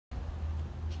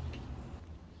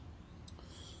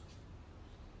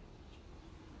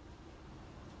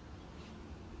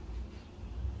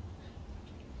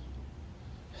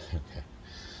Okay.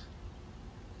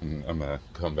 I'm going to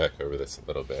come back over this a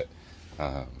little bit.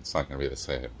 It's not going to be the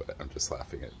same, but I'm just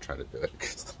laughing at trying to do it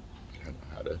because I don't know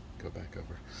how to go back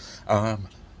over.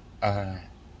 Uh,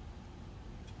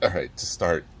 all right, to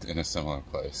start in a similar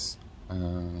place.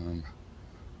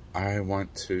 I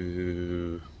want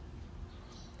to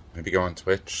maybe go on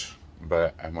Twitch,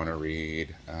 but I want to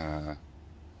read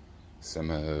some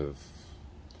of.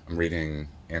 I'm reading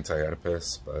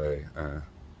Anti-Oedipus by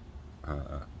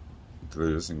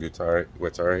deleuze and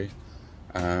Guattari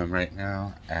right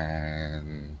now,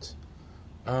 and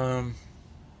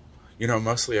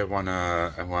mostly I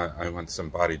want some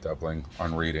body doubling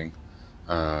on reading.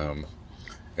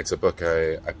 It's a book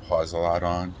I pause a lot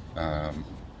on.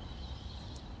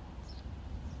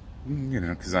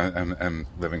 Because I'm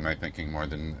living my thinking more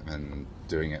than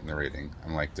doing it in the reading.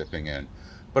 I'm like dipping in,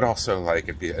 but also like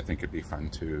I think it'd be fun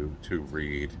to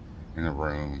read in a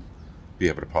room, be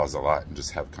able to pause a lot and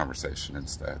just have conversation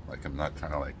instead. Like I'm not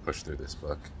trying to like push through this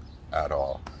book at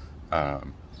all,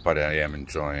 but I am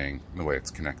enjoying the way it's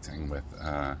connecting with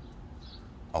a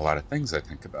lot of things I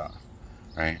think about,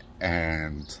 right?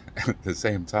 And at the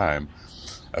same time,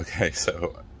 okay,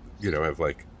 so I've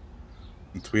like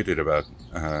tweeted about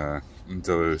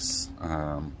deleuze,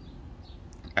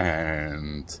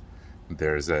 and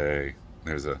there's a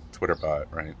Twitter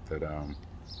bot, right, that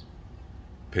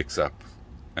picks up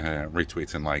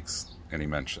retweets and likes any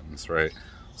mentions, right?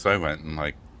 So I went and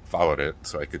like followed it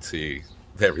so I could see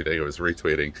everything it was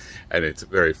retweeting, and it's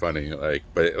very funny, like,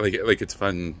 but like it's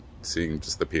fun seeing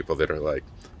just the people that are like,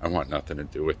 I want nothing to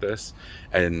do with this,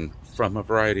 and from a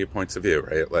variety of points of view,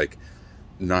 right? Like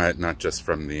not just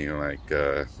from the like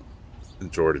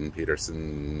Jordan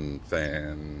Peterson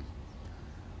fan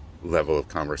level of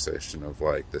conversation of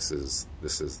like this is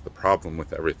the problem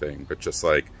with everything, but just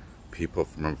like people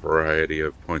from a variety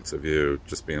of points of view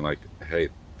just being like, hey,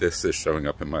 this is showing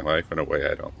up in my life in a way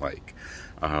I don't like,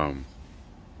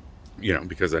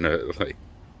 because I know like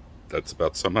that's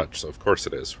about so much, so of course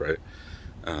it is, right?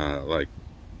 Like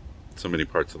so many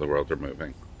parts of the world are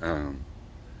moving.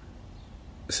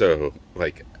 So,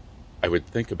 like, I would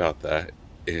think about that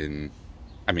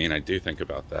I do think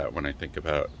about that when I think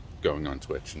about going on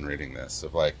Twitch and reading this,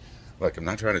 of like, look, I'm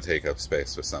not trying to take up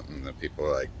space with something that people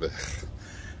are like,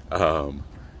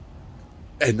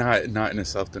 and not in a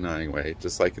self-denying way,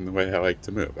 just like in the way I like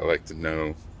to move. I like to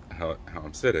know how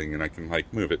I'm sitting, and I can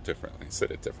like move it differently,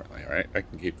 sit it differently, right? I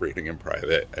can keep reading in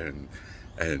private and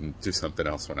do something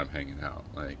else when I'm hanging out,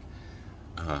 like,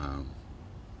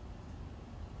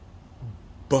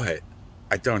 but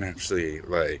I don't actually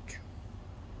like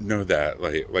know that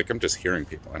like I'm just hearing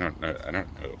people. I don't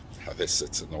know how this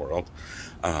sits in the world,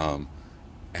 and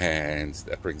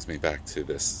that brings me back to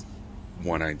this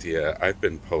one idea I've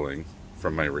been pulling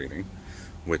from my reading,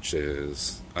 which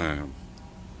is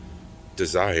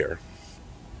desire,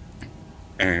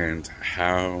 and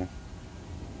how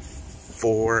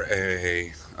for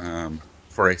a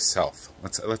self,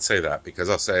 let's say that, because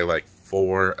I'll say like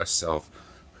for a self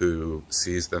who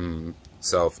sees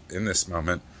themselves in this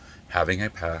moment having a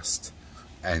past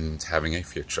and having a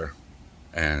future,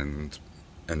 and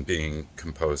being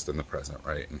composed in the present,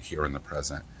 right, and here in the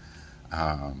present,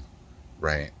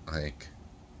 right, like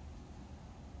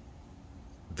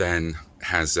then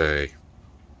has a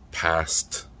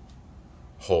past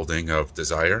holding of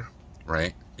desire,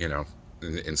 right,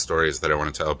 in stories that I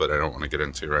want to tell but I don't want to get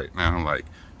into right now, like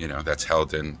that's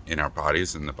held in our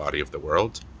bodies, in the body of the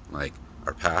world, like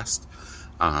our past,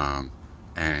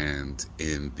 and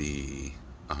in the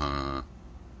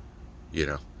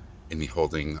in the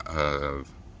holding of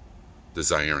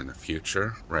desire in the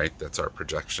future, right? That's our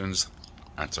projections,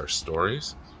 that's our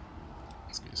stories.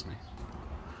 Excuse me.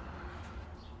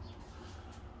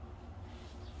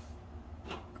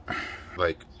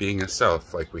 Like being a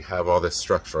self, like we have all this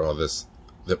structure, all this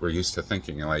that we're used to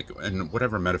thinking, and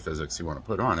whatever metaphysics you want to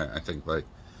put on it, I think like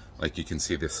you can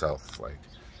see the self like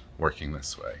working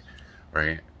this way,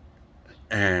 right?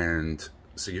 And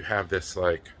so you have this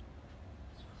like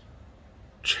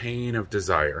chain of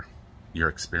desire, your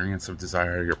experience of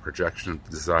desire, your projection of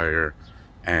desire,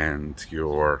 and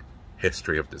your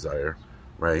history of desire,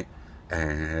 right?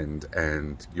 And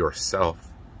yourself,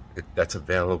 that's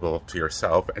available to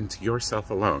yourself and to yourself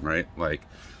alone, right? Like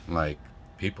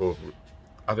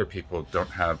other people don't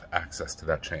have access to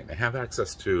that chain. They have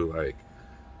access to like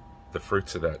the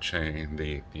fruits of that chain,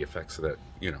 the effects of that,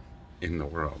 in the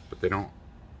world, but they don't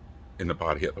in the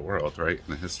body of the world, right?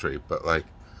 In the history, but like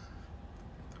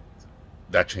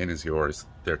that chain is yours,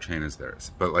 their chain is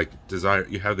theirs. But like desire,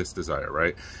 you have this desire,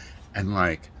 right? And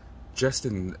like just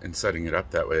in setting it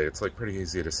up that way, it's like pretty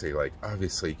easy to say, like,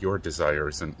 obviously your desire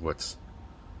isn't what's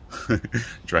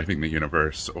driving the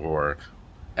universe,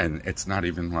 and it's not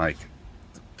even like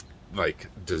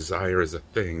desire is a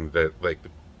thing that, like,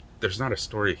 there's not a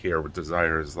story here where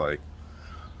desire is like,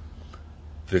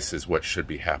 this is what should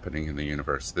be happening in the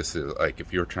universe. This is like,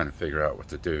 if you're trying to figure out what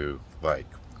to do, like,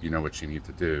 you know, what you need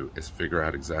to do is figure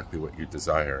out exactly what you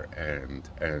desire,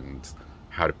 and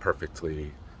how to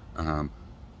perfectly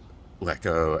let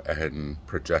go and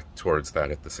project towards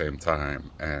that at the same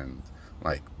time. And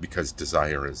like, because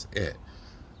desire is it.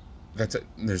 That's it.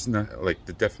 There's not, like,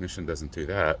 the definition doesn't do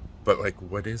that, but like,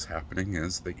 what is happening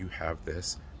is that you have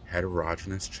this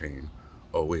heterogeneous chain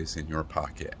always in your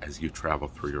pocket as you travel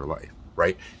through your life,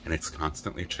 right? And it's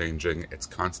constantly changing, it's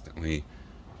constantly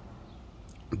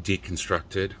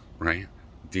deconstructed, right?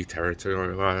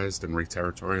 Deterritorialized and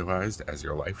reterritorialized as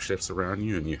your life shifts around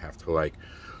you, and you have to like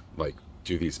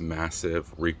do these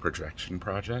massive reprojection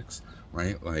projects,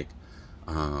 right? Like,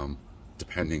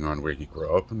 depending on where you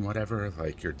grow up and whatever,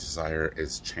 like, your desire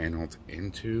is channeled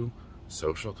into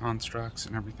social constructs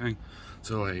and everything.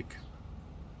 So like,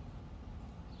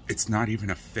 it's not even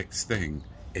a fixed thing.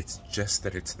 It's just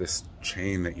that it's this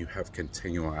chain that you have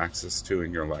continual access to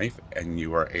in your life, and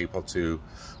you are able to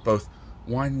both,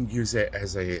 one, use it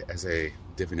as a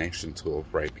divination tool,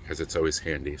 right? Because it's always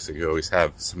handy, so you always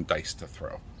have some dice to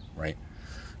throw, right?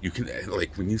 You can,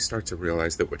 like, when you start to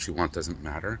realize that what you want doesn't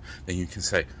matter, then you can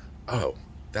say, oh,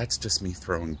 that's just me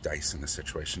throwing dice in the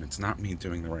situation. It's not me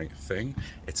doing the right thing.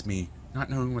 It's me not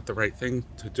knowing what the right thing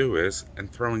to do is and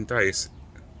throwing dice.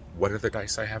 What are the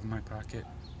dice I have in my pocket?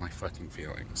 My fucking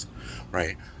feelings,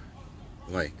 right?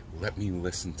 Like, let me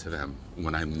listen to them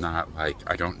when I'm not, like,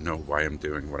 I don't know why I'm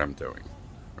doing what I'm doing,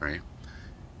 right?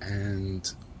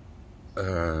 And,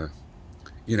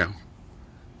 you know,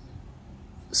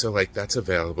 so like, that's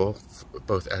available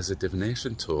both as a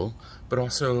divination tool, but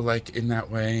also like in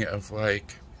that way of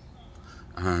like,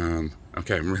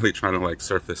 okay, I'm really trying to like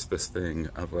surface this thing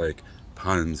of like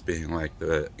puns being like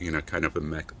the, you know, kind of a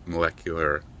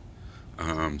molecular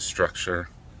structure.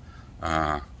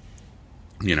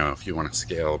 You know, if you want to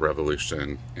scale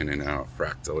revolution in and out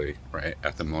fractally, right,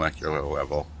 at the molecular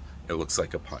level, it looks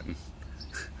like a pun.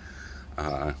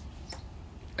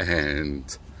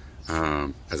 And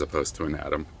as opposed to an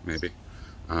atom, maybe.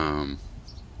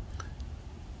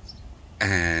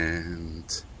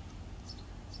 And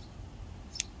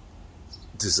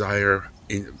desire,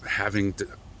 in having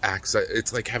access,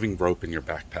 it's like having rope in your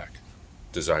backpack.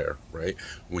 Desire, right?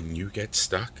 When you get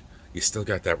stuck, you still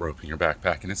got that rope in your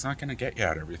backpack, and it's not going to get you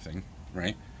out of everything,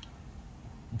 right?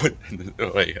 But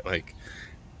like,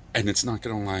 and it's not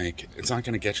going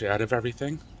to get you out of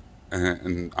everything.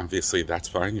 And obviously that's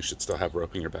fine. You should still have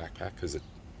rope in your backpack because it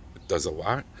does a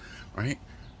lot, right?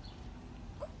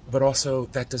 But also,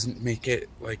 that doesn't make it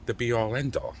like the be all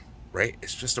end all, right?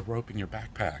 It's just a rope in your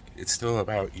backpack. It's still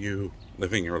about you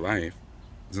living your life.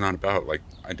 It's not about like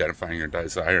identifying your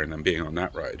desire and then being on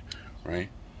that ride, right?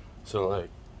 So like,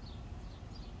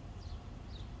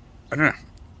 I don't know.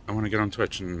 I want to get on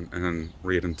Twitch and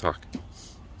read and talk.